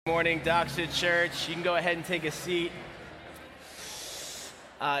Morning, Doxa Church. You can go ahead and take a seat.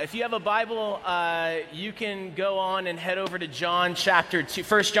 If you have a Bible, you can go on and head over to John chapter 2,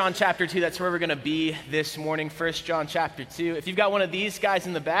 1 John chapter 2. That's where we're going to be this morning, 1 John chapter 2. If you've got one of these guys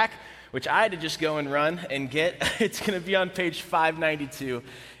in the back, which I had to just go and run and get, it's going to be on page 592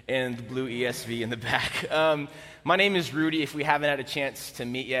 in the blue ESV in the back. My name is Rudy. If we haven't had a chance to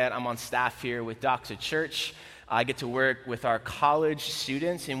meet yet, I'm on staff here with Doxa Church. I get to work with our college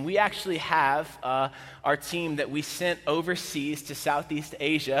students, and we actually have our team that we sent overseas to Southeast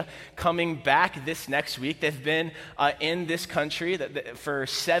Asia coming back this next week. They've been in this country for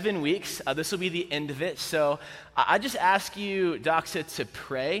 7 weeks. This will be the end of it. So I just ask you, Doxa, to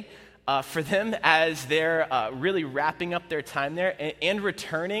pray for them as they're really wrapping up their time there and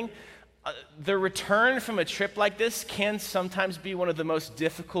returning. The return from a trip like this can sometimes be one of the most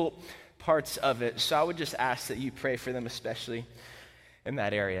difficult parts of it. So I would just ask that you pray for them, especially in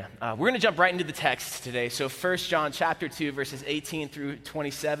that area. We're going to jump right into the text today. So 1 John chapter 2, verses 18 through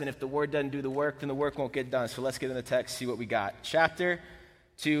 27. If the word doesn't do the work, then the work won't get done. So let's get in the text, see what we got. Chapter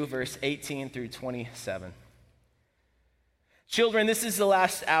 2, verse 18 through 27. Children, this is the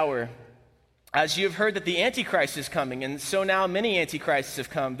last hour. As you have heard that the Antichrist is coming, and so now many Antichrists have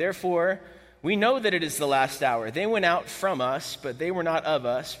come. Therefore, we know that it is the last hour. They went out from us, but they were not of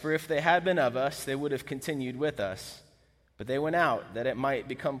us. For if they had been of us, they would have continued with us. But they went out, that it might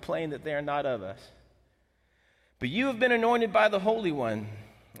become plain that they are not of us. But you have been anointed by the Holy One,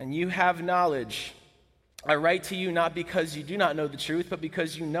 and you have knowledge. I write to you not because you do not know the truth, but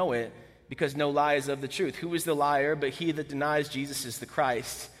because you know it, because no lie is of the truth. Who is the liar but he that denies Jesus is the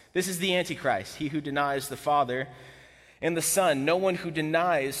Christ? This is the Antichrist, he who denies the Father and the Son. No one who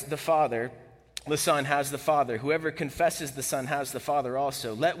denies the Son has the Father. Whoever confesses the Son has the Father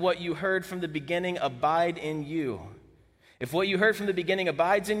also. Let what you heard from the beginning abide in you. If what you heard from the beginning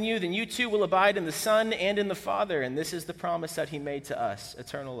abides in you, then you too will abide in the Son and in the Father. And this is the promise that he made to us,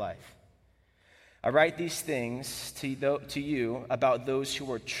 eternal life. I write these things to you about those who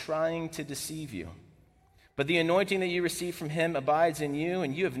are trying to deceive you. But the anointing that you receive from him abides in you,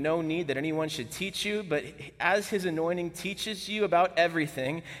 and you have no need that anyone should teach you. But as his anointing teaches you about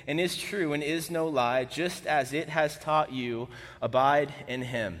everything, and is true and is no lie, just as it has taught you, abide in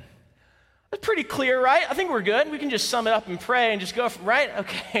him. That's pretty clear, right? I think we're good. We can just sum it up and pray and just go, right?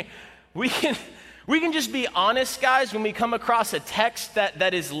 Okay. We can just be honest, guys, when we come across a text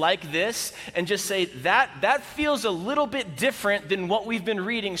that is like this and just say that feels a little bit different than what we've been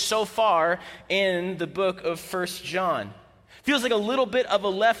reading so far in the book of 1 John. Feels like a little bit of a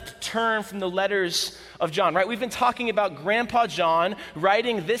left turn from the letters of John, right? We've been talking about Grandpa John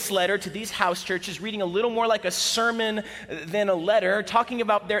writing this letter to these house churches, reading a little more like a sermon than a letter, talking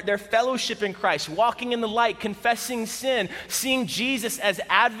about their fellowship in Christ, walking in the light, confessing sin, seeing Jesus as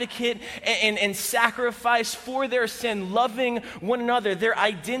advocate and sacrifice for their sin, loving one another, their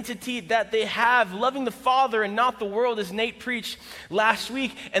identity that they have, loving the Father and not the world, as Nate preached last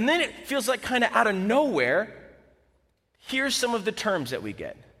week. And then it feels like kind of out of nowhere, here's some of the terms that we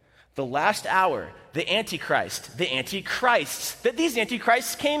get. The last hour, the Antichrist, the Antichrists, that these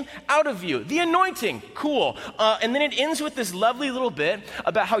Antichrists came out of you. The anointing, cool. And then it ends with this lovely little bit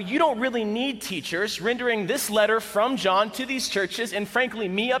about how you don't really need teachers, rendering this letter from John to these churches, and frankly,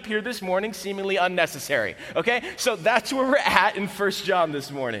 me up here this morning, seemingly unnecessary. Okay? So that's where we're at in 1 John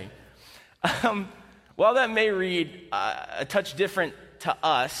this morning. While that may read a touch different to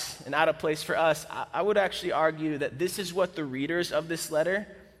us and out of place for us, I would actually argue that this is what the readers of this letter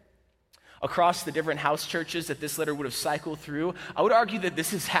across the different house churches that this letter would have cycled through, I would argue that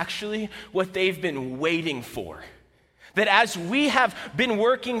this is actually what they've been waiting for. That as we have been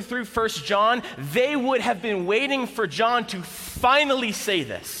working through 1 John, they would have been waiting for John to finally say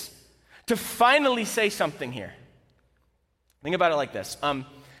this, to finally say something here. Think about it like this.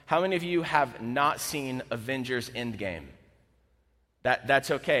 How many of you have not seen Avengers Endgame? That's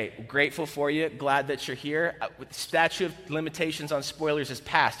okay. Grateful for you. Glad that you're here. The statute of limitations on spoilers is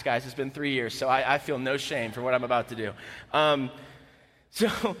passed, guys. It's been 3 years, so I feel no shame for what I'm about to do.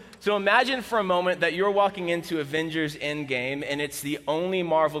 So imagine for a moment that you're walking into Avengers Endgame, and it's the only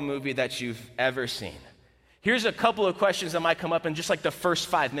Marvel movie that you've ever seen. Here's a couple of questions that might come up in just like the first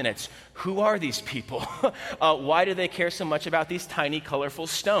 5 minutes. Who are these people? Why do they care so much about these tiny, colorful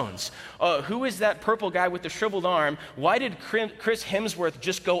stones? Who is that purple guy with the shriveled arm? Why did Chris Hemsworth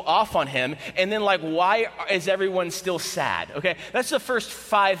just go off on him? And then why is everyone still sad? Okay, that's the first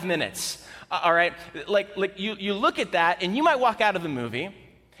 5 minutes. All right, like you look at that, and you might walk out of the movie,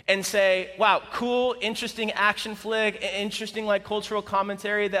 and say, wow, cool, interesting action flick, interesting like cultural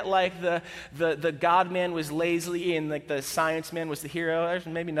commentary that like the God man was lazy and like the science man was the hero. There's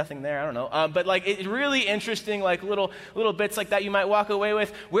maybe nothing there, I don't know. But like it's really interesting, like little bits like that you might walk away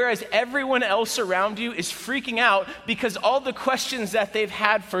with, whereas everyone else around you is freaking out because all the questions that they've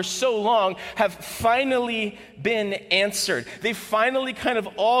had for so long have finally been answered. They've finally kind of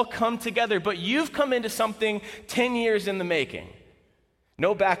all come together, but you've come into something 10 years in the making.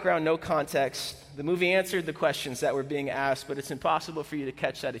 No background, no context. The movie answered the questions that were being asked, but it's impossible for you to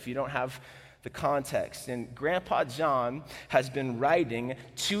catch that if you don't have the context. And Grandpa John has been writing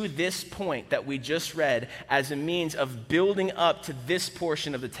to this point that we just read as a means of building up to this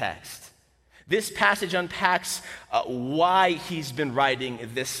portion of the text. This passage unpacks why he's been writing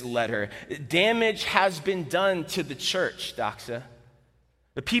this letter. Damage has been done to the church, Doxa.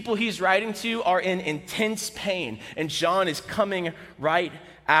 The people he's writing to are in intense pain, and John is coming right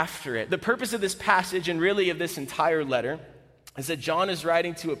after it. The purpose of this passage, and really of this entire letter, is that John is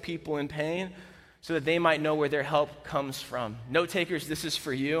writing to a people in pain so that they might know where their help comes from. Note takers, this is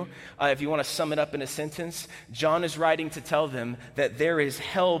for you. If you want to sum it up in a sentence, John is writing to tell them that there is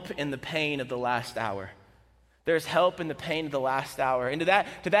help in the pain of the last hour. There's help in the pain of the last hour. And to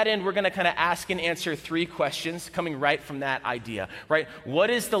that end, we're going to kind of ask and answer 3 questions coming right from that idea, right? What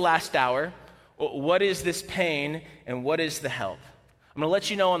is the last hour? What is this pain? And what is the help? I'm going to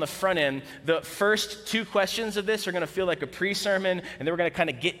let you know on the front end, the first 2 questions of this are going to feel like a pre-sermon, and then we're going to kind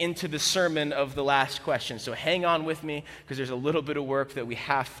of get into the sermon of the last question. So hang on with me, because there's a little bit of work that we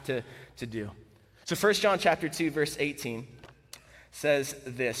have to do. So 1 John chapter 2, verse 18 says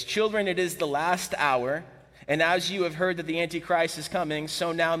this, "Children, it is the last hour, and as you have heard that the Antichrist is coming,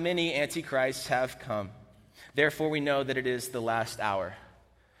 so now many Antichrists have come. Therefore we know that it is the last hour."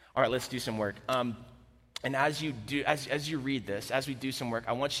 All right, let's do some work. And as you read this, as we do some work,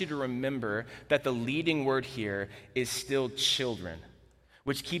 I want you to remember that the leading word here is still children,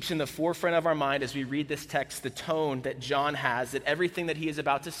 which keeps in the forefront of our mind as we read this text the tone that John has, that everything that he is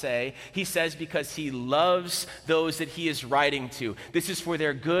about to say, he says because he loves those that he is writing to. This is for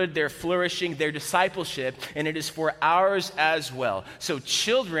their good, their flourishing, their discipleship, and it is for ours as well. So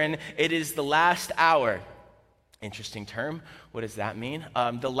children, it is the last hour. Interesting term. What does that mean?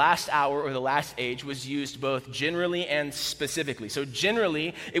 The last hour or the last age was used both generally and specifically. So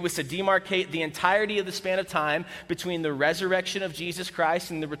generally, it was to demarcate the entirety of the span of time between the resurrection of Jesus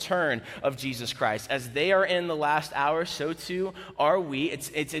Christ and the return of Jesus Christ. As they are in the last hour, so too are we.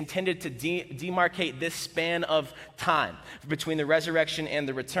 It's intended to demarcate this span of time between the resurrection and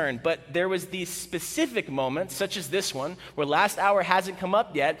the return. But there was these specific moments, such as this one, where last hour hasn't come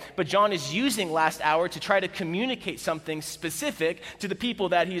up yet, but John is using last hour to try to communicate something specific to the people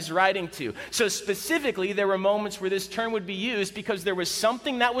that he's writing to. So specifically, there were moments where this term would be used because there was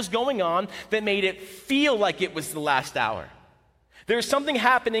something that was going on that made it feel like it was the last hour. There was something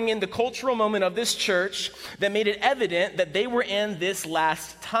happening in the cultural moment of this church that made it evident that they were in this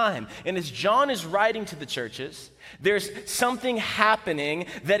last time. And as John is writing to the churches, there's something happening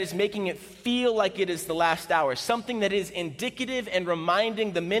that is making it feel like it is the last hour, something that is indicative and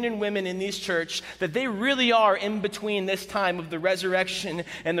reminding the men and women in this church that they really are in between this time of the resurrection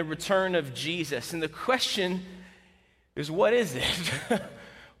and the return of Jesus. And the question is, what is it?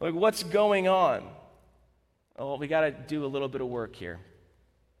 Like, what's going on? Well, we got to do a little bit of work here.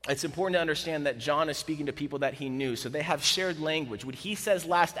 It's important to understand that John is speaking to people that he knew, so they have shared language. When he says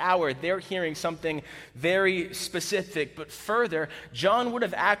last hour, they're hearing something very specific. But further, John would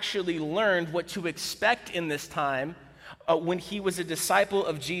have actually learned what to expect in this time when he was a disciple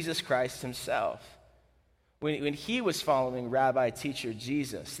of Jesus Christ himself. When he was following Rabbi Teacher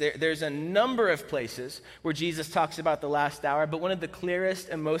Jesus. There's a number of places where Jesus talks about the last hour, but one of the clearest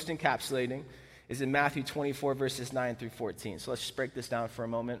and most encapsulating is in Matthew 24, verses 9 through 14. So let's just break this down for a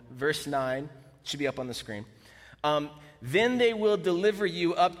moment. Verse 9 should be up on the screen. Then they will deliver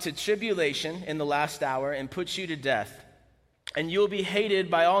you up to tribulation in the last hour and put you to death. And you will be hated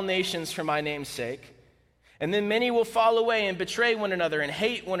by all nations for my name's sake. And then many will fall away and betray one another and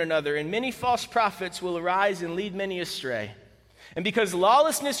hate one another. And many false prophets will arise and lead many astray. And because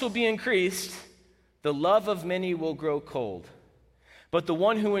lawlessness will be increased, the love of many will grow cold. But the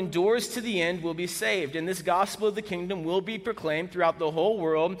one who endures to the end will be saved, and this gospel of the kingdom will be proclaimed throughout the whole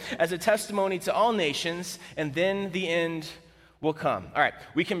world as a testimony to all nations, and then the end will come. All right,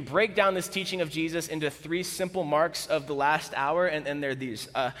 we can break down this teaching of Jesus into three simple marks of the last hour, and they're these.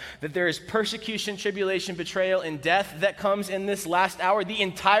 That there is persecution, tribulation, betrayal, and death that comes in this last hour. The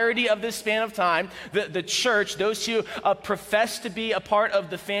entirety of this span of time, the church, those who profess to be a part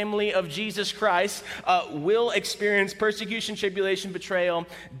of the family of Jesus Christ, will experience persecution, tribulation, betrayal,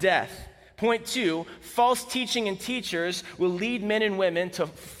 death. Point two, false teaching and teachers will lead men and women to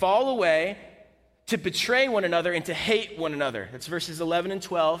fall away, to betray one another, and to hate one another. That's verses 11 and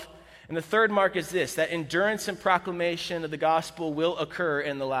 12. And the third mark is this, that endurance and proclamation of the gospel will occur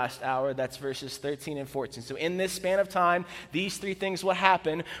in the last hour. That's verses 13 and 14. So in this span of time, these three things will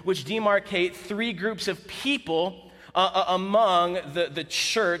happen, which demarcate three groups of people among the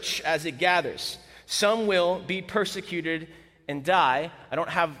church as it gathers. Some will be persecuted and die. I don't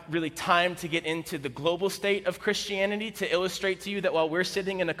have really time to get into the global state of Christianity to illustrate to you that while we're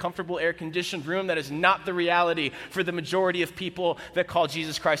sitting in a comfortable air-conditioned room, that is not the reality for the majority of people that call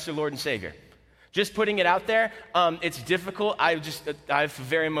Jesus Christ their Lord and Savior. Just putting it out there, it's difficult. I'm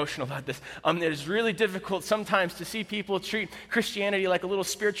very emotional about this. It is really difficult sometimes to see people treat Christianity like a little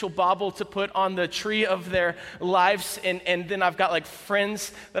spiritual bauble to put on the tree of their lives. And then I've got like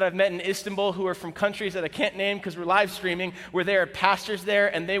friends that I've met in Istanbul who are from countries that I can't name because we're live streaming, where there are pastors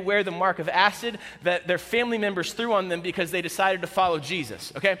there and they wear the mark of acid that their family members threw on them because they decided to follow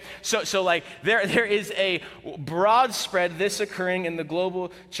Jesus, okay? So like there is a broad spread, this occurring in the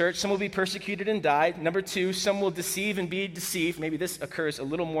global church. Some will be persecuted and die. Number two, some will deceive and be deceived. Maybe this occurs a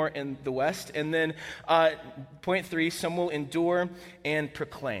little more in the West. And then point three, some will endure and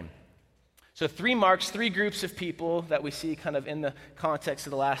proclaim. So three marks, three groups of people that we see kind of in the context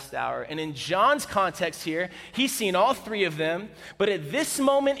of the last hour. And in John's context here, he's seen all three of them, but at this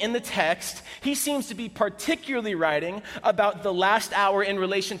moment in the text, he seems to be particularly writing about the last hour in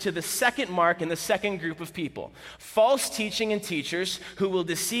relation to the second mark and the second group of people. False teaching and teachers who will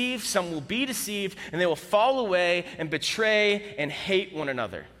deceive, some will be deceived, and they will fall away and betray and hate one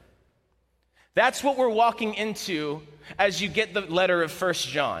another. That's what we're walking into as you get the letter of 1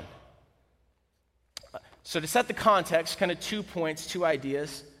 John. So to set the context, kind of 2 points, 2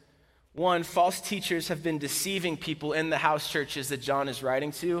 ideas. One, false teachers have been deceiving people in the house churches that John is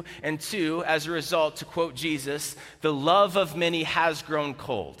writing to. And two, as a result, to quote Jesus, the love of many has grown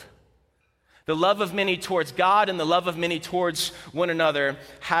cold. The love of many towards God and the love of many towards one another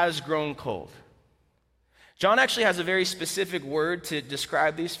has grown cold. John actually has a very specific word to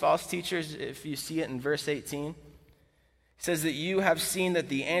describe these false teachers, if you see it in verse 18. It says that you have seen that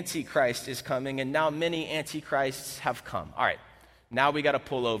the Antichrist is coming, and now many Antichrists have come. All right, now we got to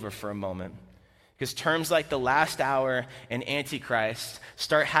pull over for a moment, because terms like the last hour and Antichrist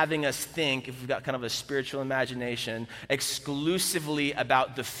start having us think, if we've got kind of a spiritual imagination, exclusively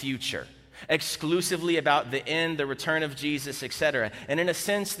about the future, exclusively about the end, the return of Jesus, etc. And in a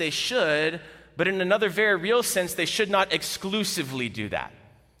sense, they should, but in another very real sense, they should not exclusively do that.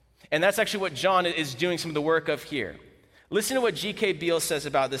 And that's actually what John is doing some of the work of here. Listen to what G.K. Beale says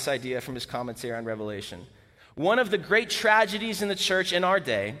about this idea from his commentary on Revelation. One of the great tragedies in the church in our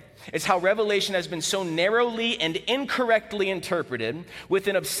day is how Revelation has been so narrowly and incorrectly interpreted with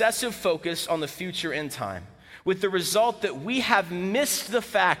an obsessive focus on the future end time, with the result that we have missed the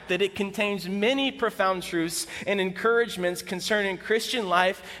fact that it contains many profound truths and encouragements concerning Christian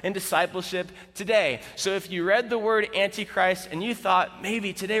life and discipleship today. So if you read the word Antichrist and you thought,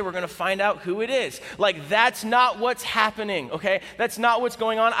 maybe today we're going to find out who it is, like that's not what's happening, okay? That's not what's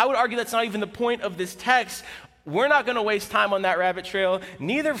going on. I would argue that's not even the point of this text. We're not going to waste time on that rabbit trail.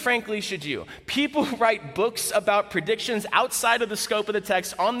 Neither, frankly, should you. People write books about predictions outside of the scope of the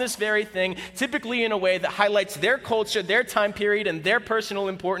text on this very thing, typically in a way that highlights their culture, their time period, and their personal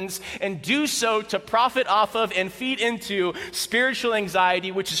importance, and do so to profit off of and feed into spiritual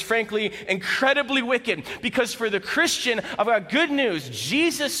anxiety, which is, frankly, incredibly wicked. Because for the Christian, I've got good news.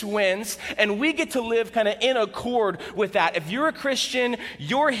 Jesus wins, and we get to live kind of in accord with that. If you're a Christian,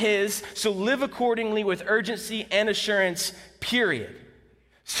 you're his, so live accordingly with urgency and assurance, period.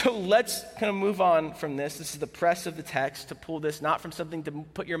 So let's kind of move on from this. This is the press of the text, to pull this not from something to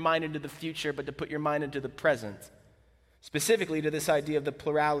put your mind into the future, but to put your mind into the present. Specifically to this idea of the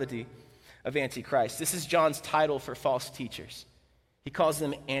plurality of Antichrist. This is John's title for false teachers. He calls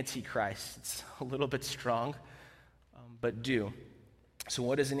them Antichrist. It's a little bit strong, but do. So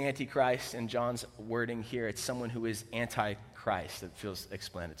what is an Antichrist in John's wording here? It's someone who is anti-Christ. It feels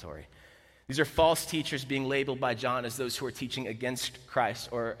explanatory. These are false teachers being labeled by John as those who are teaching against Christ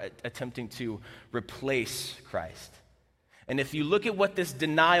or attempting to replace Christ. And if you look at what this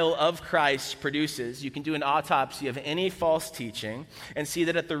denial of Christ produces, you can do an autopsy of any false teaching and see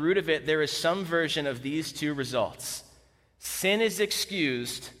that at the root of it, there is some version of these two results. sin is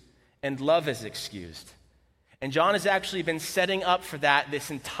excused and love is excused. And John has actually been setting up for that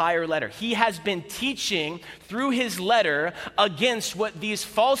this entire letter. He has been teaching through his letter against what these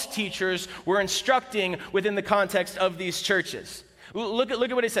false teachers were instructing within the context of these churches. Look at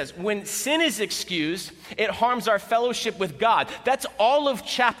what it says. When sin is excused, it harms our fellowship with God. That's all of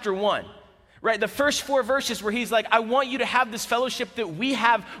chapter 1. Right, the first 4 verses where he's like, I want you to have this fellowship that we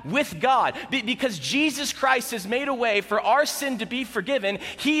have with God. Because Jesus Christ has made a way for our sin to be forgiven.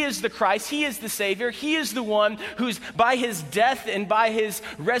 He is the Christ. He is the Savior. He is the one who's by his death and by his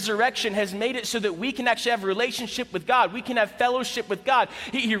resurrection has made it so that we can actually have a relationship with God. We can have fellowship with God.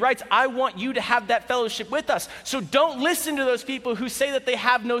 He writes, I want you to have that fellowship with us. So don't listen to those people who say that they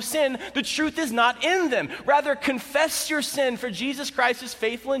have no sin. The truth is not in them. Rather, confess your sin, for Jesus Christ is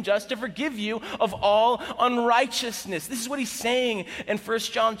faithful and just to forgive you of all unrighteousness. This is what he's saying in 1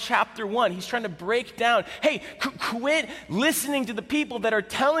 John chapter 1. He's trying to break down, hey, quit listening to the people that are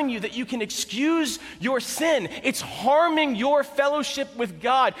telling you that you can excuse your sin. It's harming your fellowship with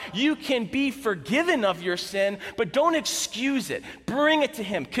God. You can be forgiven of your sin, but don't excuse it. Bring it to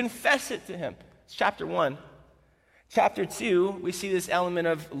him. Confess it to him. It's chapter 1. Chapter 2, we see this element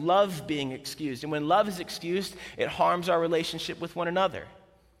of love being excused. And when love is excused, it harms our relationship with one another.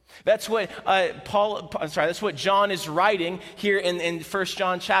 That's what that's what John is writing here in 1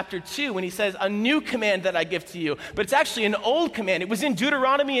 John chapter 2 when he says, a new command that I give to you. But it's actually an old command. It was in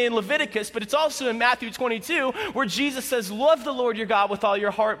Deuteronomy and Leviticus, but it's also in Matthew 22 where Jesus says, love the Lord your God with all your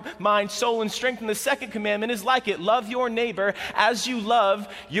heart, mind, soul, and strength. And the second commandment is like it. Love your neighbor as you love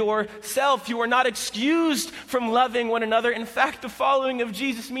yourself. You are not excused from loving one another. In fact, the following of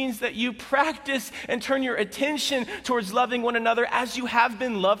Jesus means that you practice and turn your attention towards loving one another as you have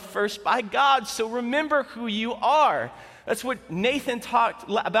been loved first by God. So remember who you are. That's what Nathan talked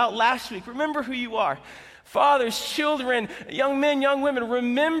about last week. Remember who you are. Fathers, children, young men, young women,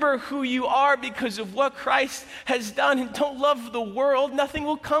 remember who you are because of what Christ has done. And don't love the world. Nothing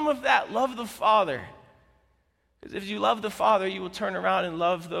will come of that. Love the Father. Because if you love the Father, you will turn around and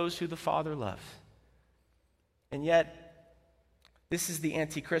love those who the Father loves. And yet, this is the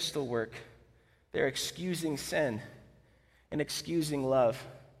anti-Christal work. They're excusing sin and excusing love.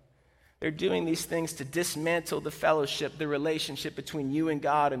 They're doing these things to dismantle the fellowship, the relationship between you and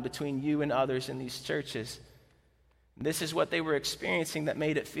God and between you and others in these churches. This is what they were experiencing that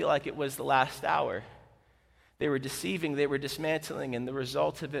made it feel like it was the last hour. They were deceiving, they were dismantling, and the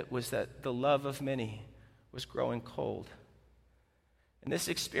result of it was that the love of many was growing cold. And this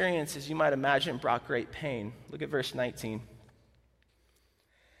experience, as you might imagine, brought great pain. Look at verse 19.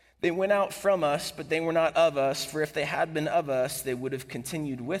 They went out from us, but they were not of us, for if they had been of us, they would have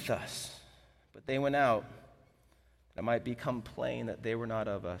continued with us. But they went out, that it might become plain that they were not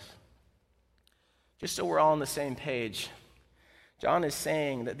of us. Just so we're all on the same page, John is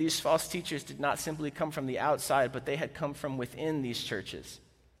saying that these false teachers did not simply come from the outside, but they had come from within these churches.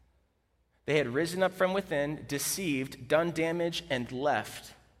 They had risen up from within, deceived, done damage, and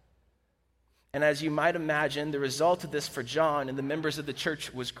left. And as you might imagine, the result of this for John and the members of the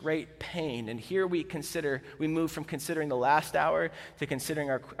church was great pain. And here we move from considering the last hour to considering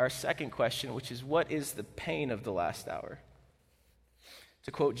our second question, which is, what is the pain of the last hour?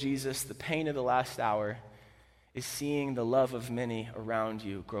 To quote Jesus, the pain of the last hour is seeing the love of many around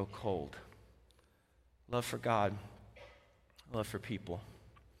you grow cold. Love for God, love for people.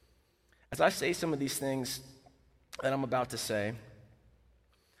 As I say some of these things that I'm about to say,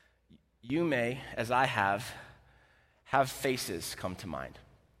 you may, as I have faces come to mind.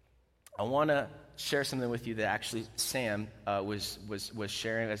 I want to share something with you that actually Sam was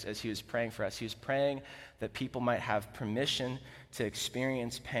sharing as he was praying for us. He was praying that people might have permission to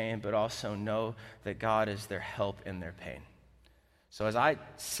experience pain, but also know that God is their help in their pain. So as I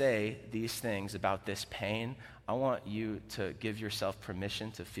say these things about this pain, I want you to give yourself permission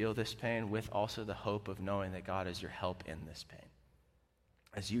to feel this pain with also the hope of knowing that God is your help in this pain.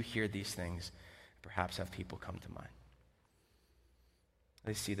 As you hear these things, perhaps have people come to mind.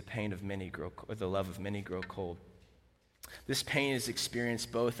 They see the pain of many grow, or the love of many grow cold. This pain is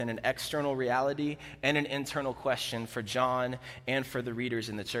experienced both in an external reality and an internal question for John and for the readers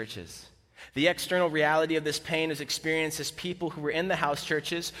in the churches. The external reality of this pain is experienced as people who were in the house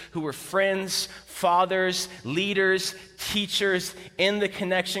churches, who were friends, fathers, leaders, teachers in the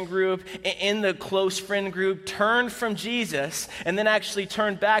connection group, in the close friend group, turned from Jesus and then actually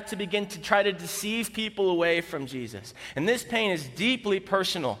turned back to begin to try to deceive people away from Jesus. And this pain is deeply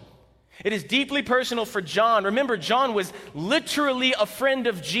personal. It is deeply personal for John. Remember, John was literally a friend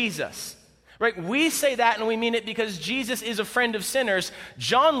of Jesus. Right? We say that and we mean it because Jesus is a friend of sinners.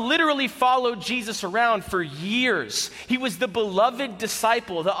 John literally followed Jesus around for years. He was the beloved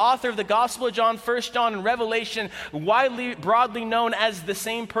disciple, the author of the Gospel of John, 1 John, and Revelation, broadly known as the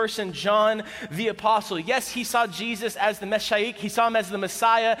same person, John the Apostle. Yes, he saw Jesus as the Messiah. He saw him as the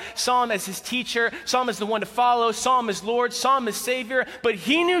Messiah, saw him as his teacher, saw him as the one to follow, saw him as Lord, saw him as Savior. But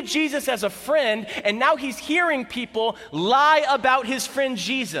he knew Jesus as a friend, and now he's hearing people lie about his friend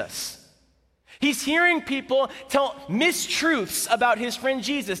Jesus. He's hearing people tell mistruths about his friend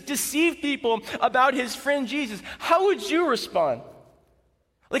Jesus, deceive people about his friend Jesus. How would you respond?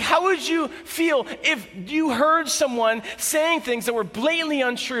 Like, how would you feel if you heard someone saying things that were blatantly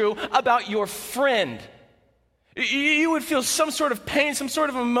untrue about your friend? You would feel some sort of pain, some sort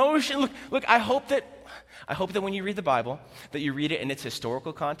of emotion. Look, I hope that when you read the Bible, that you read it in its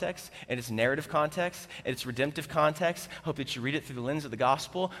historical context, and its narrative context, and its redemptive context. I hope that you read it through the lens of the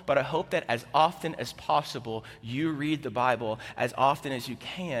gospel, but I hope that as often as possible, you read the Bible as often as you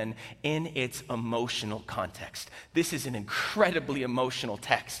can in its emotional context. This is an incredibly emotional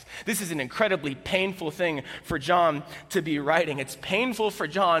text. This is an incredibly painful thing for John to be writing. It's painful for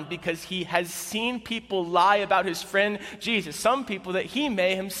John because he has seen people lie about his friend Jesus. Some people that he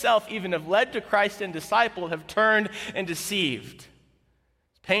may himself even have led to Christ and discipled have turned and deceived.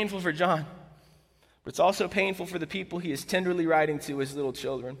 It's painful for John, but it's also painful for the people he is tenderly writing to as little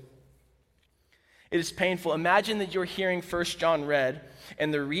children. It is painful. Imagine that you're hearing 1 John read,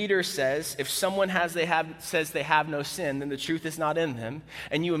 and the reader says, if someone says they have no sin, then the truth is not in them.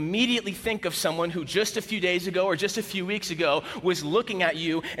 And you immediately think of someone who just a few days ago or just a few weeks ago was looking at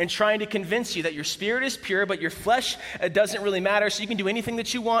you and trying to convince you that your spirit is pure, but your flesh doesn't really matter, so you can do anything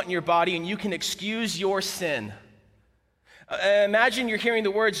that you want in your body and you can excuse your sin. Imagine you're hearing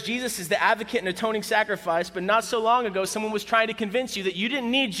the words, Jesus is the advocate and atoning sacrifice, but not so long ago, someone was trying to convince you that you didn't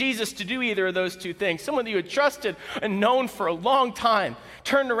need Jesus to do either of those two things. Someone that you had trusted and known for a long time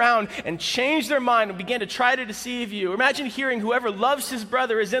turned around and changed their mind and began to try to deceive you. Imagine hearing whoever loves his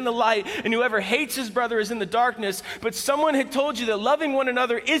brother is in the light and whoever hates his brother is in the darkness, but someone had told you that loving one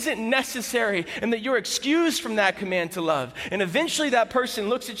another isn't necessary and that you're excused from that command to love. And eventually that person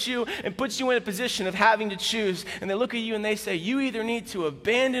looks at you and puts you in a position of having to choose, and they look at you and they say, you either need to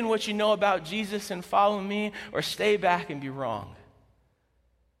abandon what you know about Jesus and follow me, or stay back and be wrong.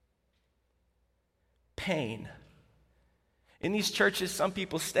 Pain. In these churches, some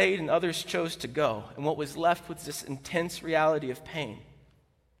people stayed and others chose to go, and what was left was this intense reality of pain.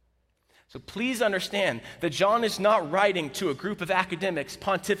 So please understand that John is not writing to a group of academics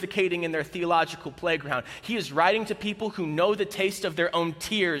pontificating in their theological playground. He is writing to people who know the taste of their own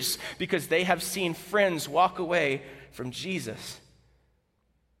tears because they have seen friends walk away from Jesus.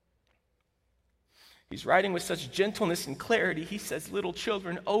 He's writing with such gentleness and clarity. He says little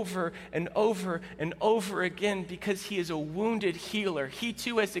children over and over and over again because he is a wounded healer. He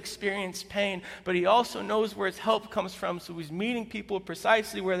too has experienced pain, but he also knows where his help comes from, so he's meeting people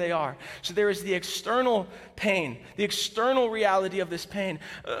precisely where they are. So there is the external pain, the external reality of this pain.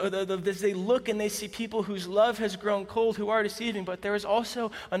 As they look and they see people whose love has grown cold, who are deceiving, but there is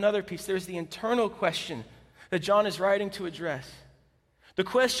also another piece. There's the internal question that John is writing to address. The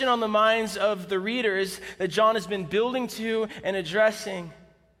question on the minds of the readers that John has been building to and addressing.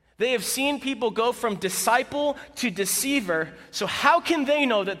 They have seen people go from disciple to deceiver, so how can they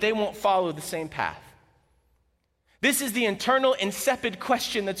know that they won't follow the same path? This is the internal, insipid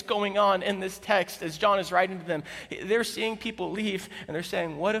question that's going on in this text as John is writing to them. They're seeing people leave, and they're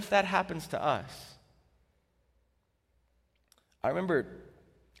saying, what if that happens to us? I remember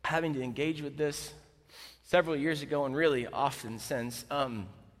having to engage with this several years ago, and really often since. A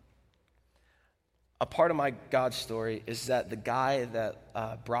part of my God story is that the guy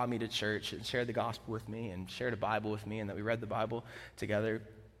that brought me to church and shared the gospel with me and shared a Bible with me and that we read the Bible together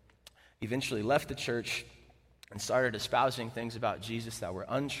eventually left the church and started espousing things about Jesus that were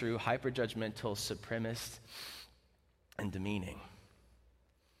untrue, hyper-judgmental, supremacist, and demeaning.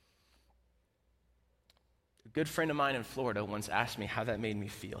 A good friend of mine in Florida once asked me how that made me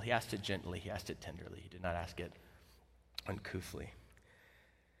feel. He asked it gently, he asked it tenderly, he did not ask it uncouthly.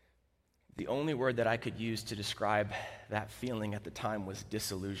 The only word that I could use to describe that feeling at the time was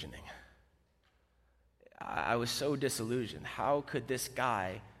disillusioning. I was so disillusioned. How could this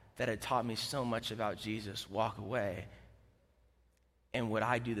guy that had taught me so much about Jesus walk away, and would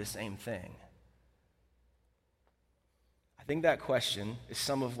I do the same thing? I think that question is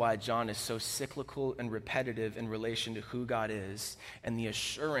some of why John is so cyclical and repetitive in relation to who God is and the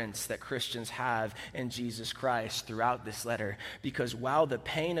assurance that Christians have in Jesus Christ throughout this letter. Because while the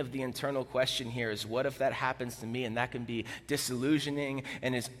pain of the internal question here is, what if that happens to me? And that can be disillusioning,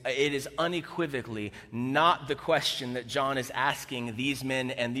 and it is unequivocally not the question that John is asking these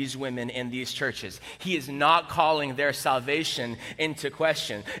men and these women in these churches. He is not calling their salvation into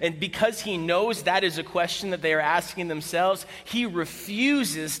question. And because he knows that is a question that they are asking themselves, he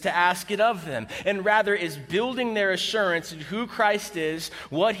refuses to ask it of them, and rather is building their assurance in who Christ is,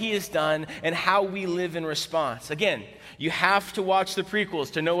 what he has done, and how we live in response. Again, you have to watch the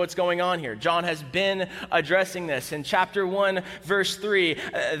prequels to know what's going on here. John has been addressing this. In chapter 1, verse 3,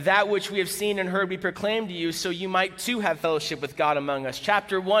 that which we have seen and heard we proclaim to you, so you might too have fellowship with God among us.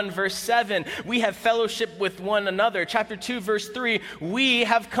 Chapter 1, verse 7, we have fellowship with one another. Chapter 2, verse 3, we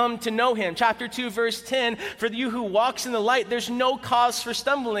have come to know him. Chapter 2, verse 10, for you who walks in the light, there's no cause for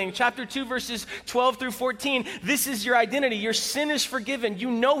stumbling. Chapter 2, verses 12 through 14, this is your identity. Your sin is forgiven. You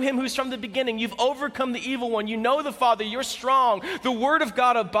know him who's from the beginning. You've overcome the evil one. You know the Father. You're strong. The word of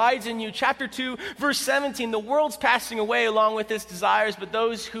God abides in you. Chapter 2, verse 17, the world's passing away along with its desires, but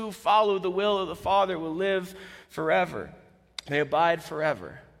those who follow the will of the Father will live forever. They abide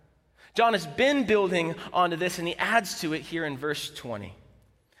forever. John has been building onto this, and he adds to it here in verse 20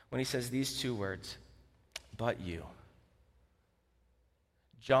 when he says these two words, but you.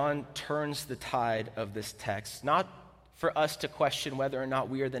 John turns the tide of this text, not for us to question whether or not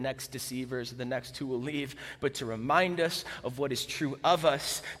we are the next deceivers, the next who will leave, but to remind us of what is true of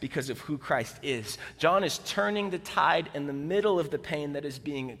us because of who Christ is. John is turning the tide in the middle of the pain that is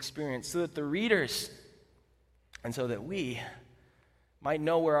being experienced so that the readers and so that we might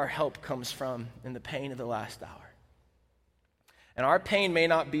know where our help comes from in the pain of the last hour. And our pain may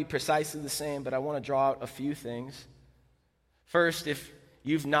not be precisely the same, but I want to draw out a few things. First, if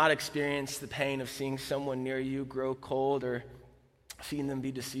you've not experienced the pain of seeing someone near you grow cold or seeing them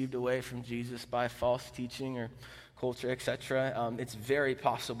be deceived away from Jesus by false teaching or culture, etc., it's very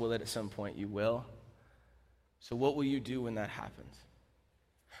possible that at some point you will. So what will you do when that happens?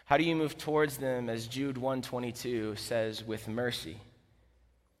 How do you move towards them, as Jude 1:22 says, with mercy?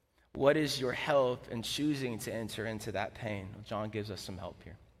 What is your help in choosing to enter into that pain? Well, John gives us some help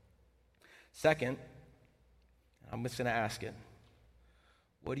here. Second, I'm just going to ask it.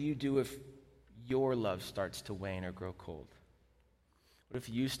 What do you do if your love starts to wane or grow cold? What if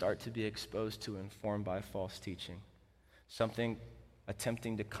you start to be exposed to, informed by false teaching? Something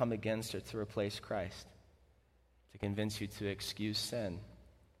attempting to come against or to replace Christ, to convince you to excuse sin,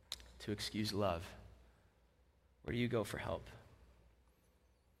 to excuse love. Where do you go for help?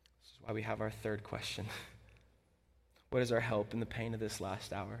 This is why we have our third question. What is our help in the pain of this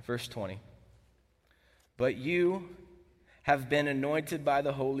last hour? Verse 20. But you have been anointed by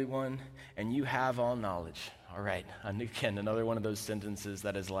the Holy One, and you have all knowledge. All right, again, another one of those sentences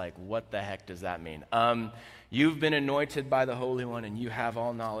that is like, what the heck does that mean? You've been anointed by the Holy One, and you have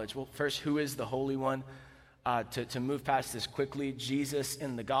all knowledge. Well, first, who is the Holy One? To move past this quickly, Jesus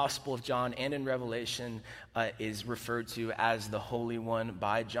in the Gospel of John and in Revelation is referred to as the Holy One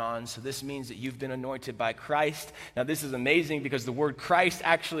by John. So this means that you've been anointed by Christ. Now this is amazing because the word Christ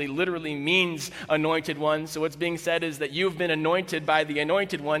actually literally means anointed one. So what's being said is that you've been anointed by the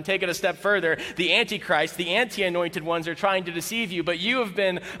anointed one. Take it a step further. The Antichrist, the anti-anointed ones are trying to deceive you, but you have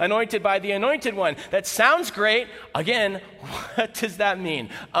been anointed by the anointed one. That sounds great. Again, what does that mean?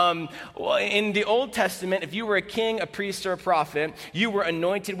 Well, in the Old Testament, if you were a king, a priest, or a prophet, you were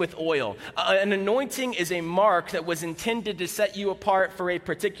anointed with oil. An anointing is a mark that was intended to set you apart for a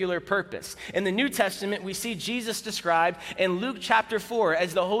particular purpose. In the New Testament, we see Jesus described in Luke chapter 4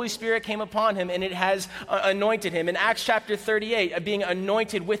 as the Holy Spirit came upon him and it has anointed him. In Acts chapter 38, being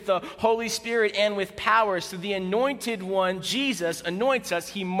anointed with the Holy Spirit and with power. So the anointed one, Jesus, anoints us.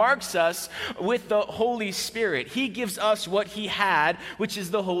 He marks us with the Holy Spirit. He gives us what he had, which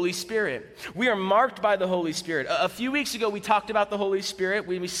is the Holy Spirit. We are marked by the Holy Spirit. A few weeks ago, we talked about the Holy Spirit.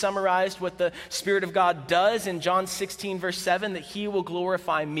 We summarized what the Spirit of God does in John 16, verse 7, that he will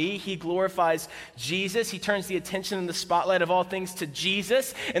glorify me. He glorifies Jesus. He turns the attention and the spotlight of all things to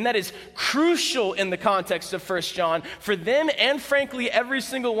Jesus. And that is crucial in the context of 1 John for them and frankly every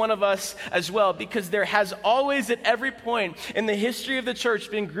single one of us as well, because there has always at every point in the history of the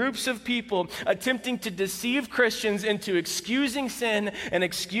church been groups of people attempting to deceive Christians into excusing sin and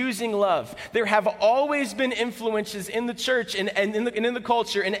excusing love. There have always been influences in the church and in the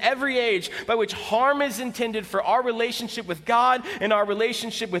culture in every age by which harm is intended for our relationship with God and our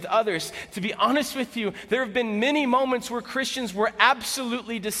relationship with others. To be honest with you, there have been many moments where Christians were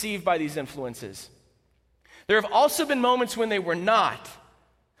absolutely deceived by these influences. There have also been moments when they were not.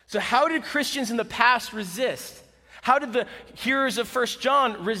 So how did Christians in the past resist? How did the hearers of 1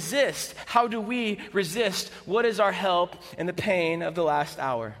 John resist? How do we resist? What is our help in the pain of the last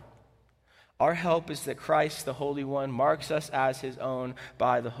hour? Our help is that Christ, the Holy One, marks us as his own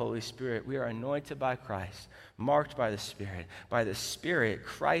by the Holy Spirit. We are anointed by Christ, marked by the Spirit. By the Spirit,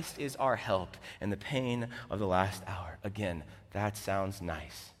 Christ is our help in the pain of the last hour. Again, that sounds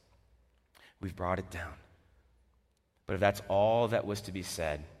nice. We've brought it down. But if that's all that was to be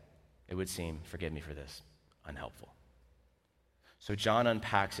said, it would seem, forgive me for this, unhelpful. So John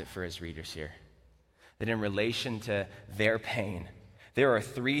unpacks it for his readers here, that in relation to their pain, there are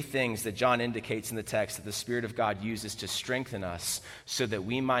three things that John indicates in the text that the Spirit of God uses to strengthen us so that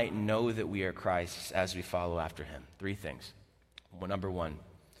we might know that we are Christ's as we follow after him. Three things. Well, number one,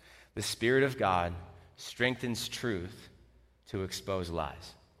 the Spirit of God strengthens truth to expose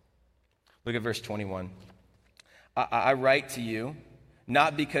lies. Look at verse 21. I write to you,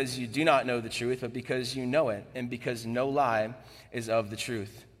 not because you do not know the truth, but because you know it, and because no lie is of the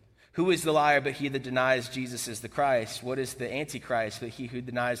truth. Who is the liar but he that denies Jesus is the Christ? What is the Antichrist but he who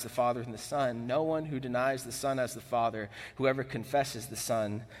denies the Father and the Son? No one who denies the Son has the Father. Whoever confesses the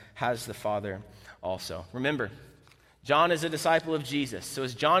Son has the Father also. Remember, John is a disciple of Jesus. So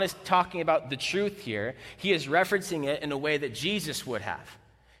as John is talking about the truth here, he is referencing it in a way that Jesus would have.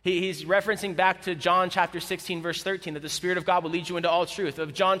 He's referencing back to John chapter 16, verse 13, that the Spirit of God will lead you into all truth.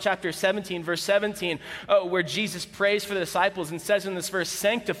 Of John chapter 17, verse 17, where Jesus prays for the disciples and says in this verse,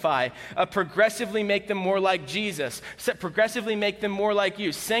 sanctify, progressively make them more like Jesus, progressively make them more like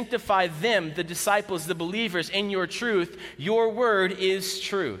you. Sanctify them, the disciples, the believers, in your truth. Your word is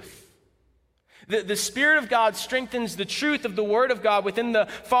truth. The Spirit of God strengthens the truth of the Word of God within the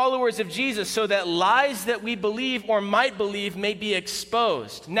followers of Jesus so that lies that we believe or might believe may be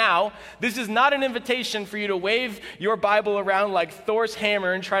exposed. Now, this is not an invitation for you to wave your Bible around like Thor's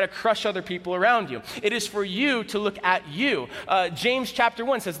hammer and try to crush other people around you. It is for you to look at you. James chapter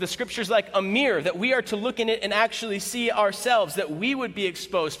 1 says the Scripture's like a mirror, that we are to look in it and actually see ourselves, that we would be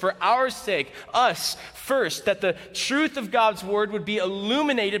exposed for our sake, us first, that the truth of God's Word would be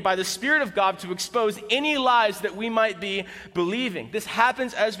illuminated by the Spirit of God to expose any lies that we might be believing. This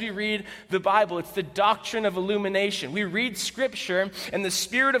happens as we read the Bible. It's the doctrine of illumination. We read Scripture, and the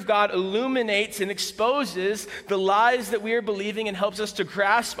Spirit of God illuminates and exposes the lies that we are believing and helps us to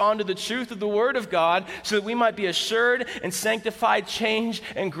grasp onto the truth of the Word of God so that we might be assured and sanctified, change,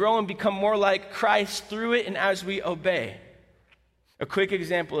 and grow and become more like Christ through it and as we obey. A quick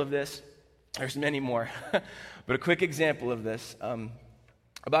example of this, there's many more, but a quick example of this.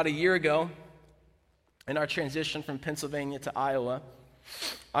 About a year ago, in our transition from Pennsylvania to Iowa,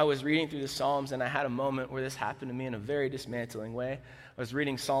 I was reading through the Psalms, and I had a moment where this happened to me in a very dismantling way. I was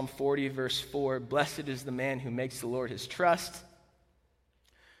reading Psalm 40, verse 4, "Blessed is the man who makes the Lord his trust,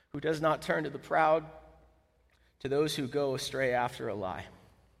 who does not turn to the proud, to those who go astray after a lie."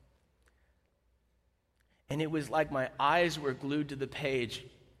 And it was like my eyes were glued to the page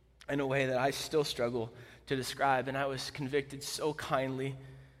in a way that I still struggle to describe, and I was convicted so kindly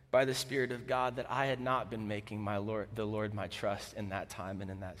by the Spirit of God that I had not been making the Lord my trust in that time and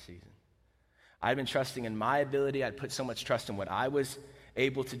in that season. I'd been trusting in my ability. I'd put so much trust in what I was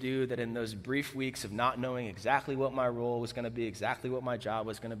able to do that in those brief weeks of not knowing exactly what my role was going to be, exactly what my job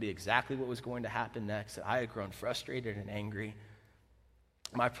was going to be, exactly what was going to happen next, that I had grown frustrated and angry.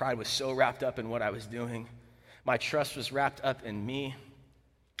 My pride was so wrapped up in what I was doing. My trust was wrapped up in me.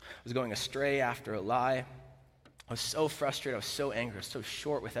 I was going astray after a lie. I was so frustrated, I was so angry, I was so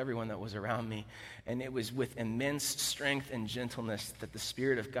short with everyone that was around me. And it was with immense strength and gentleness that the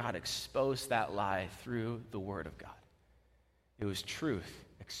Spirit of God exposed that lie through the Word of God. It was truth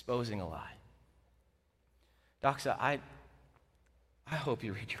exposing a lie. Doxa, I hope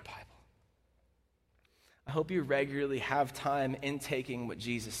you read your Bible. I hope you regularly have time intaking what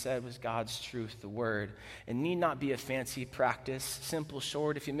Jesus said was God's truth, the Word. It need not be a fancy practice, simple,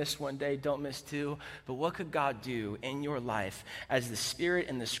 short. If you miss one day, don't miss two. But what could God do in your life as the Spirit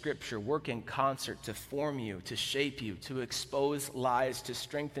and the Scripture work in concert to form you, to shape you, to expose lies, to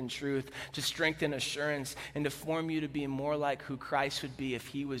strengthen truth, to strengthen assurance, and to form you to be more like who Christ would be if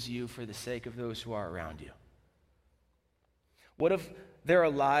he was you for the sake of those who are around you? What if there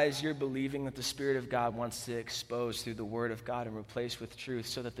are lies you're believing that the Spirit of God wants to expose through the Word of God and replace with truth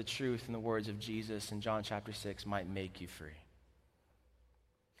so that the truth in the words of Jesus in John chapter 6 might make you free?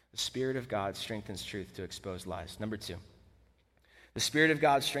 The Spirit of God strengthens truth to expose lies. Number 2, the Spirit of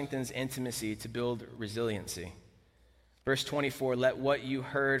God strengthens intimacy to build resiliency. Verse 24, "Let what you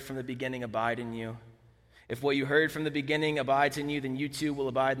heard from the beginning abide in you." If what you heard from the beginning abides in you, then you too will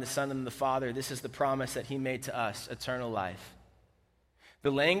abide in the Son and the Father. This is the promise that he made to us, eternal life. The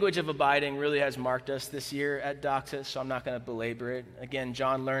language of abiding really has marked us this year at Doxa, so I'm not going to belabor it. Again,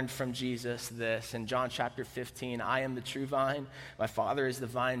 John learned from Jesus this in John chapter 15, I am the true vine, my Father is the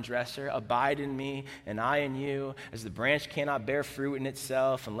vine dresser. Abide in me, and I in you. As the branch cannot bear fruit in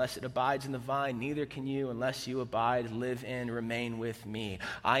itself unless it abides in the vine, neither can you unless you abide, live in, remain with me.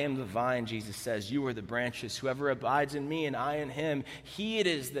 I am the vine, Jesus says. You are the branches. Whoever abides in me and I in him, he it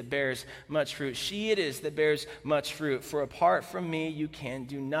is that bears much fruit. She it is that bears much fruit. For apart from me, you can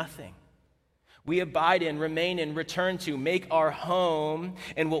do nothing. We abide in, remain in, return to, make our home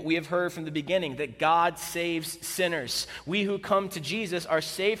in what we have heard from the beginning, that God saves sinners. We who come to Jesus are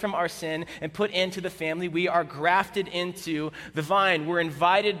saved from our sin and put into the family. We are grafted into the vine. We're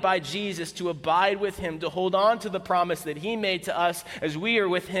invited by Jesus to abide with him, to hold on to the promise that he made to us as we are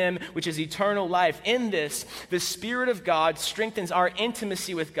with him, which is eternal life. In this, the Spirit of God strengthens our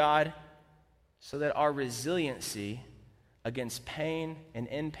intimacy with God so that our resiliency against pain and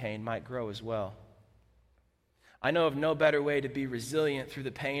in pain might grow as well. I know of no better way to be resilient through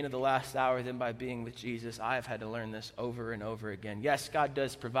the pain of the last hour than by being with Jesus. I have had to learn this over and over again. Yes, God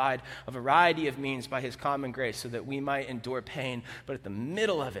does provide a variety of means by his common grace so that we might endure pain, but at the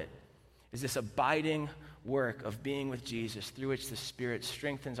middle of it is this abiding work of being with Jesus through which the Spirit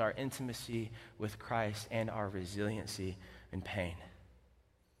strengthens our intimacy with Christ and our resiliency in pain.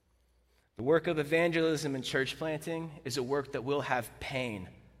 The work of evangelism and church planting is a work that will have pain.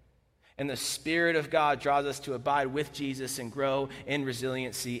 And the Spirit of God draws us to abide with Jesus and grow in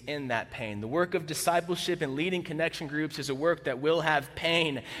resiliency in that pain. The work of discipleship and leading connection groups is a work that will have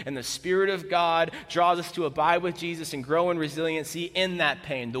pain. And the Spirit of God draws us to abide with Jesus and grow in resiliency in that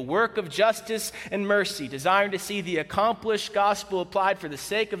pain. The work of justice and mercy, desiring to see the accomplished gospel applied for the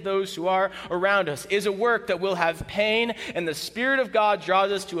sake of those who are around us, is a work that will have pain. And the Spirit of God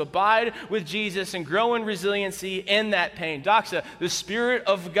draws us to abide with Jesus and grow in resiliency in that pain. Doxa, the Spirit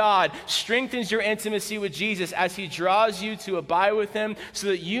of God strengthens your intimacy with Jesus as he draws you to abide with him so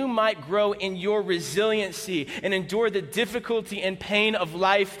that you might grow in your resiliency and endure the difficulty and pain of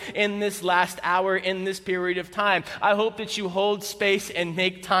life in this last hour, in this period of time. I hope that you hold space and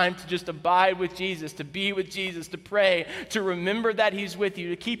make time to just abide with Jesus, to be with Jesus, to pray, to remember that he's with you,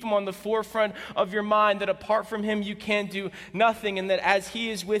 to keep him on the forefront of your mind, that apart from him you can do nothing, and that as he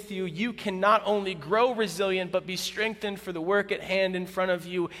is with you, you can not only grow resilient, but be strengthened for the work at hand in front of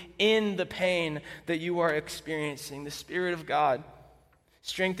you in the pain that you are experiencing. The Spirit of God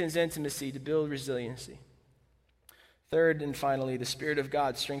strengthens intimacy to build resiliency. Third and finally, the Spirit of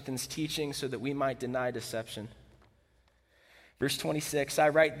God strengthens teaching so that we might deny deception. Verse 26, I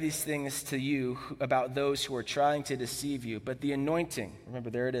write these things to you about those who are trying to deceive you, but the anointing, remember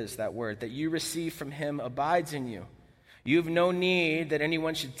there it is, that word, that you receive from him abides in you. You have no need that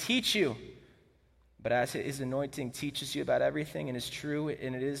anyone should teach you. But as his anointing teaches you about everything and is true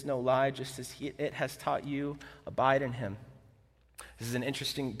and it is no lie, just as it has taught you, abide in him. This is an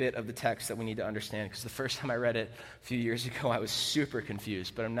interesting bit of the text that we need to understand, because the first time I read it a few years ago, I was super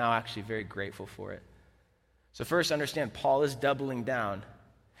confused, but I'm now actually very grateful for it. So first, understand, Paul is doubling down.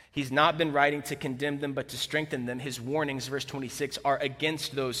 He's not been writing to condemn them, but to strengthen them. His warnings, verse 26, are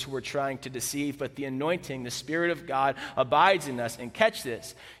against those who are trying to deceive, but the anointing, the Spirit of God, abides in us. And catch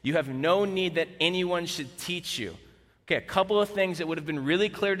this, you have no need that anyone should teach you. Okay, a couple of things that would have been really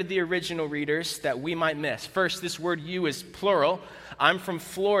clear to the original readers that we might miss. First, this word you is plural. I'm from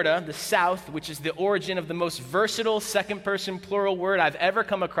Florida, the South, which is the origin of the most versatile second-person plural word I've ever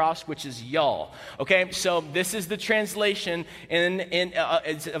come across, which is y'all. Okay, so this is the translation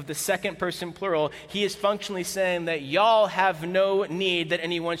of the second-person plural. He is functionally saying that y'all have no need that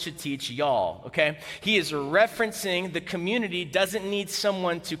anyone should teach y'all. Okay, he is referencing the community doesn't need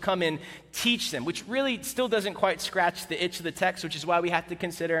someone to come in teach them, which really still doesn't quite scratch the itch of the text, which is why we have to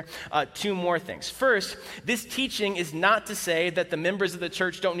consider two more things. First, this teaching is not to say that the members of the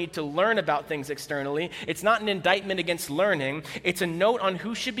church don't need to learn about things externally. It's not an indictment against learning. It's a note on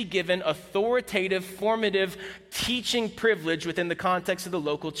who should be given authoritative, formative teaching privilege within the context of the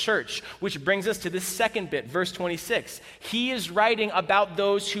local church, which brings us to the second bit, verse 26. He is writing about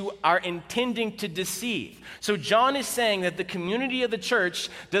those who are intending to deceive. So John is saying that the community of the church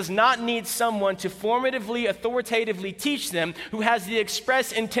does not need someone to formatively, authoritatively teach them who has the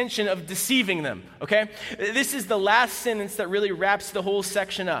express intention of deceiving them, okay? This is the last sentence that really wraps the whole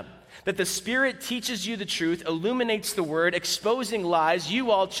section up. that the Spirit teaches you the truth, illuminates the word, exposing lies.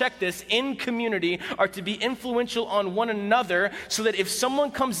 You all, check this, in community are to be influential on one another, so that if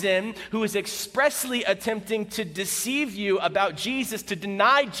someone comes in who is expressly attempting to deceive you about Jesus, to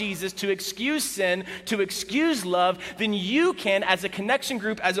deny Jesus, to excuse sin, to excuse love, then you can, as a connection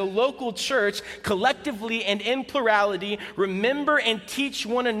group, as a local church, collectively and in plurality, remember and teach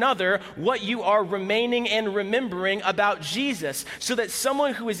one another what you are remaining and remembering about Jesus, so that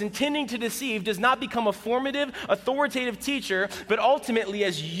someone who is intending to deceive does not become a formative, authoritative teacher, but ultimately,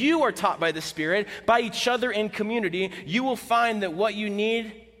 as you are taught by the Spirit, by each other in community, you will find that what you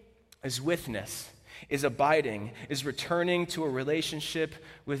need is witness, is abiding, is returning to a relationship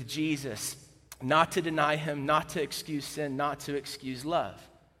with Jesus, not to deny him, not to excuse sin, not to excuse love.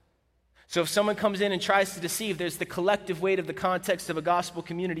 So if someone comes in and tries to deceive, there's the collective weight of the context of a gospel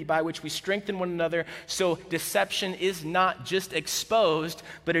community by which we strengthen one another, so deception is not just exposed,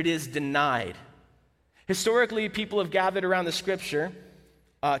 but it is denied. Historically, people have gathered around the scripture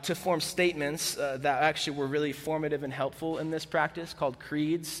to form statements that actually were really formative and helpful in this practice, called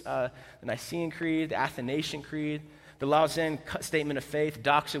creeds, the Nicene Creed, the Athanasian Creed, the Lausanne Statement of Faith,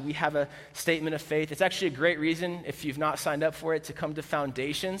 Doxa. We have a statement of faith. It's actually a great reason, if you've not signed up for it, to come to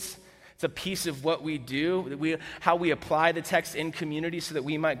Foundations. It's a piece of what we do, how we apply the text in community so that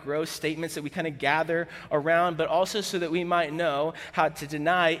we might grow, statements that we kind of gather around, but also so that we might know how to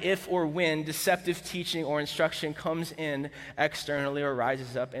deny if or when deceptive teaching or instruction comes in externally or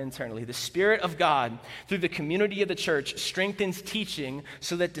rises up internally. The Spirit of God, through the community of the church, strengthens teaching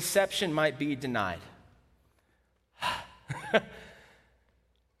so that deception might be denied.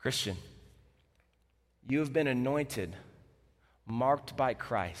 Christian, you have been anointed, marked by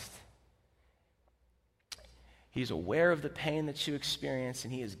Christ. He's aware of the pain that you experience,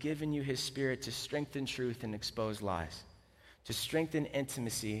 and he has given you his Spirit to strengthen truth and expose lies, to strengthen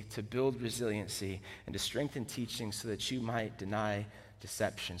intimacy, to build resiliency, and to strengthen teaching so that you might deny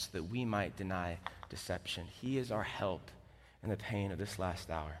deception, so that we might deny deception. He is our help in the pain of this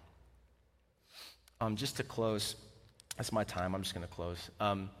last hour. Just to close, that's my time, I'm just going to close.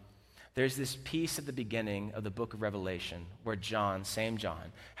 There's this piece at the beginning of the book of Revelation where John, same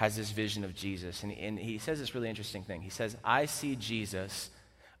John, has this vision of Jesus. And he says this really interesting thing. He says, I see Jesus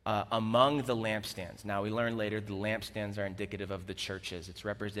among the lampstands. Now, we learn later the lampstands are indicative of the churches. It's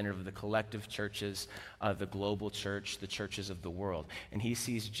representative of the collective churches, the global church, the churches of the world. And he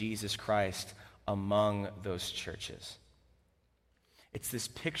sees Jesus Christ among those churches. It's this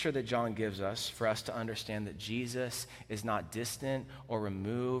picture that John gives us for us to understand that Jesus is not distant or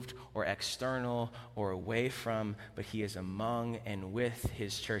removed or external or away from, but he is among and with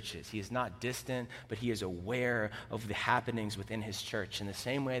his churches. He is not distant, but he is aware of the happenings within his church. In the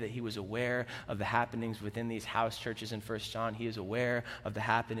same way that he was aware of the happenings within these house churches in 1 John, he is aware of the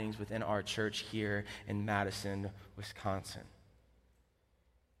happenings within our church here in Madison, Wisconsin.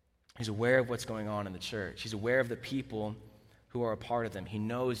 He's aware of what's going on in the church. He's aware of the people who are a part of them. He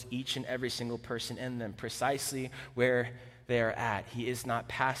knows each and every single person in them, precisely where they are at. He is not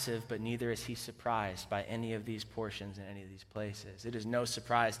passive, but neither is he surprised by any of these portions in any of these places. It is no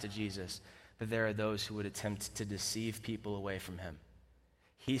surprise to Jesus that there are those who would attempt to deceive people away from him.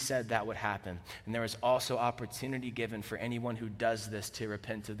 He said that would happen. And there is also opportunity given for anyone who does this to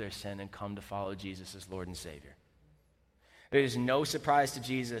repent of their sin and come to follow Jesus as Lord and Savior. It is no surprise to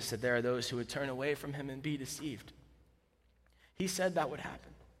Jesus that there are those who would turn away from him and be deceived. He said that would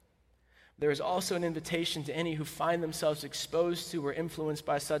happen. There is also an invitation to any who find themselves exposed to or influenced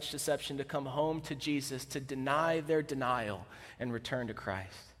by such deception to come home to Jesus, to deny their denial and return to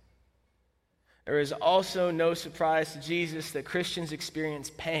Christ. There is also no surprise to Jesus that Christians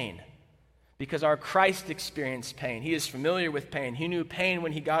experience pain, because our Christ experienced pain. He is familiar with pain. He knew pain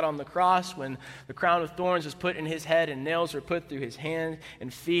when he got on the cross, when the crown of thorns was put in his head and nails were put through his hands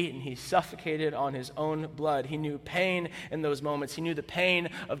and feet, and he suffocated on his own blood. He knew pain in those moments. He knew the pain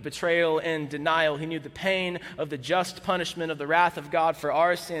of betrayal and denial. He knew the pain of the just punishment of the wrath of God for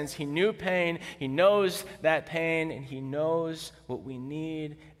our sins. He knew pain. He knows that pain, and he knows what we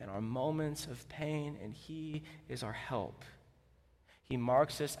need in our moments of pain, and he is our help. He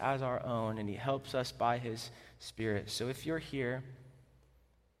marks us as our own, and he helps us by his Spirit. So if you're here,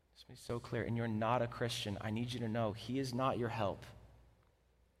 let's be so clear, and you're not a Christian, I need you to know he is not your help,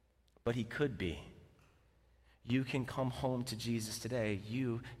 but he could be. You can come home to Jesus today.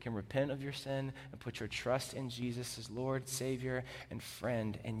 You can repent of your sin and put your trust in Jesus as Lord, Savior, and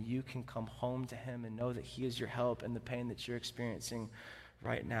friend, and you can come home to him and know that he is your help in the pain that you're experiencing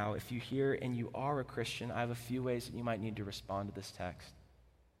right now. If you're here and you are a Christian, I have a few ways that you might need to respond to this text.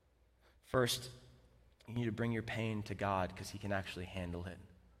 First, you need to bring your pain to God because he can actually handle it.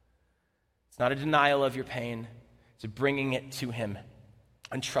 It's not a denial of your pain. It's a bringing it to him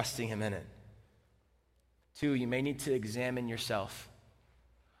and trusting him in it. 2, you may need to examine yourself.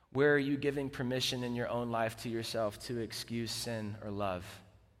 Where are you giving permission in your own life to yourself to excuse sin or love?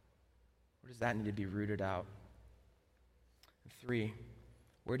 Where does that need to be rooted out? 3,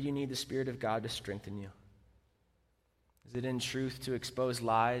 where do you need the Spirit of God to strengthen you? Is it in truth to expose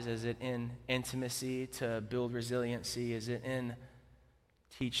lies? Is it in intimacy to build resiliency? Is it in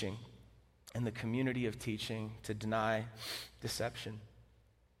teaching, in the community of teaching, to deny deception?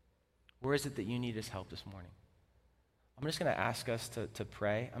 Where is it that you need his help this morning? I'm just going to ask us to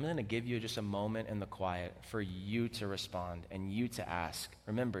pray. I'm going to give you just a moment in the quiet for you to respond and you to ask.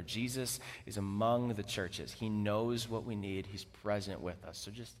 Remember, Jesus is among the churches. He knows what we need. He's present with us.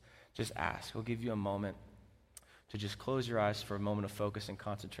 So just ask. We'll give you a moment to just close your eyes for a moment of focus and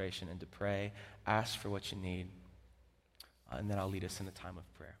concentration and to pray. Ask for what you need. And then I'll lead us in a time of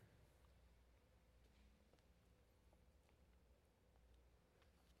prayer.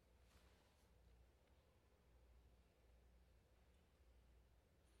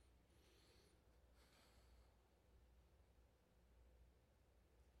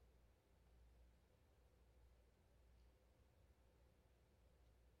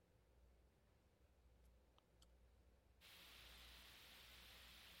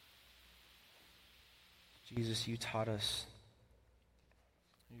 Jesus, you taught us,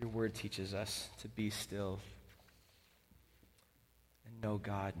 your word teaches us to be still and know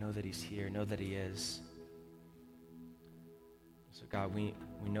God, know that he's here, know that he is. So God, we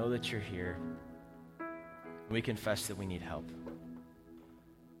know that you're here. We confess that we need help.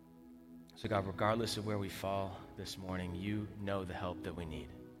 So God, regardless of where we fall this morning, you know the help that we need.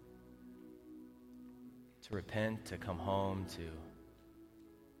 To repent, to come home, to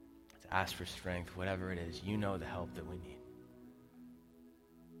ask for strength, whatever it is, you know the help that we need.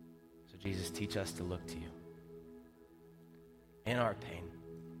 So Jesus, teach us to look to you in our pain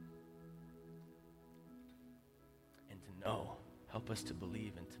and to know, help us to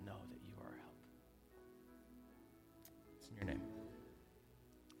believe and to know that you are our help. It's in your name.